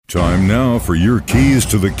Time now for your keys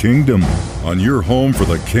to the kingdom on your home for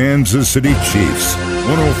the Kansas City Chiefs.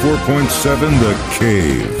 104.7 The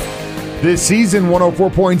Cave. This season,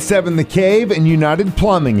 104.7 The Cave and United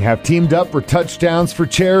Plumbing have teamed up for touchdowns for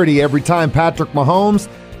charity. Every time Patrick Mahomes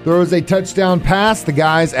throws a touchdown pass, the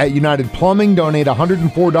guys at United Plumbing donate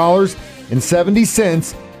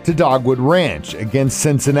 $104.70 to Dogwood Ranch. Against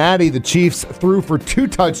Cincinnati, the Chiefs threw for 2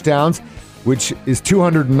 touchdowns, which is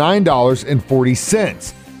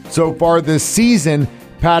 $209.40. So far this season,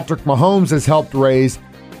 Patrick Mahomes has helped raise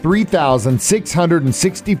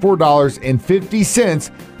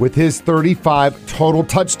 $3,664.50 with his 35 total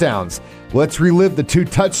touchdowns. Let's relive the 2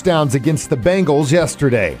 touchdowns against the Bengals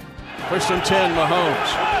yesterday. First and 10,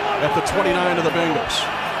 Mahomes at the 29 of the Bengals.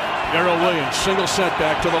 Darrell Williams, single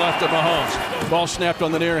setback to the left of Mahomes. Ball snapped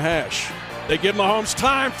on the near hash. They give Mahomes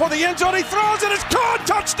time for the end zone. He throws it. It's caught.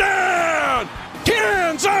 Touchdown!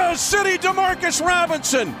 Kansas City, Demarcus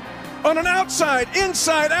Robinson. On an outside,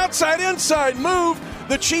 inside move,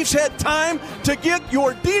 the Chiefs had time to get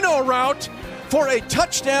your Dino route for a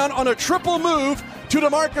touchdown on a triple move to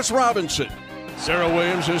Demarcus Robinson. Darrell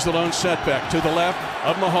Williams is the lone setback to the left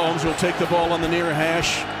of Mahomes. Will take the ball on the near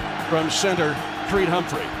hash from center, Creed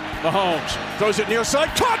Humphrey. Mahomes throws it near side.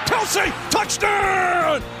 Caught Kelce!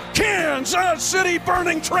 Touchdown! Kansas City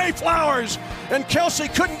burning Trey Flowers. And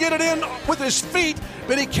Kelce couldn't get it in with his feet,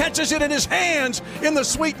 but he catches it in his hands in the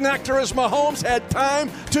sweet nectar as Mahomes had time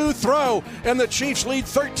to throw. And the Chiefs lead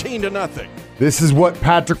 13-0. This is what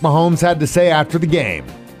Patrick Mahomes had to say after the game.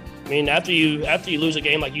 I mean, after you lose a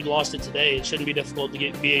game like you lost it today, it shouldn't be difficult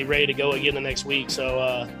to be ready to go again the next week. So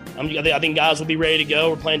I think guys will be ready to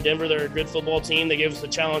go. We're playing Denver. They're a good football team. They gave us a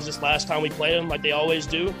challenge this last time we played them, like they always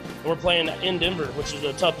do. And we're playing in Denver, which is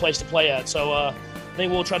a tough place to play at. So I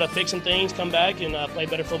think we'll try to fix some things, come back, and play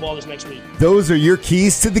better football this next week. Those are your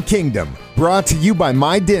keys to the kingdom. Brought to you by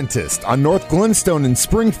My Dentist on North Glenstone in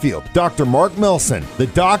Springfield. Dr. Mark Milson, the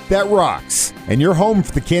doc that rocks. And your home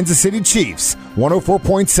for the Kansas City Chiefs,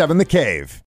 104.7 The Cave.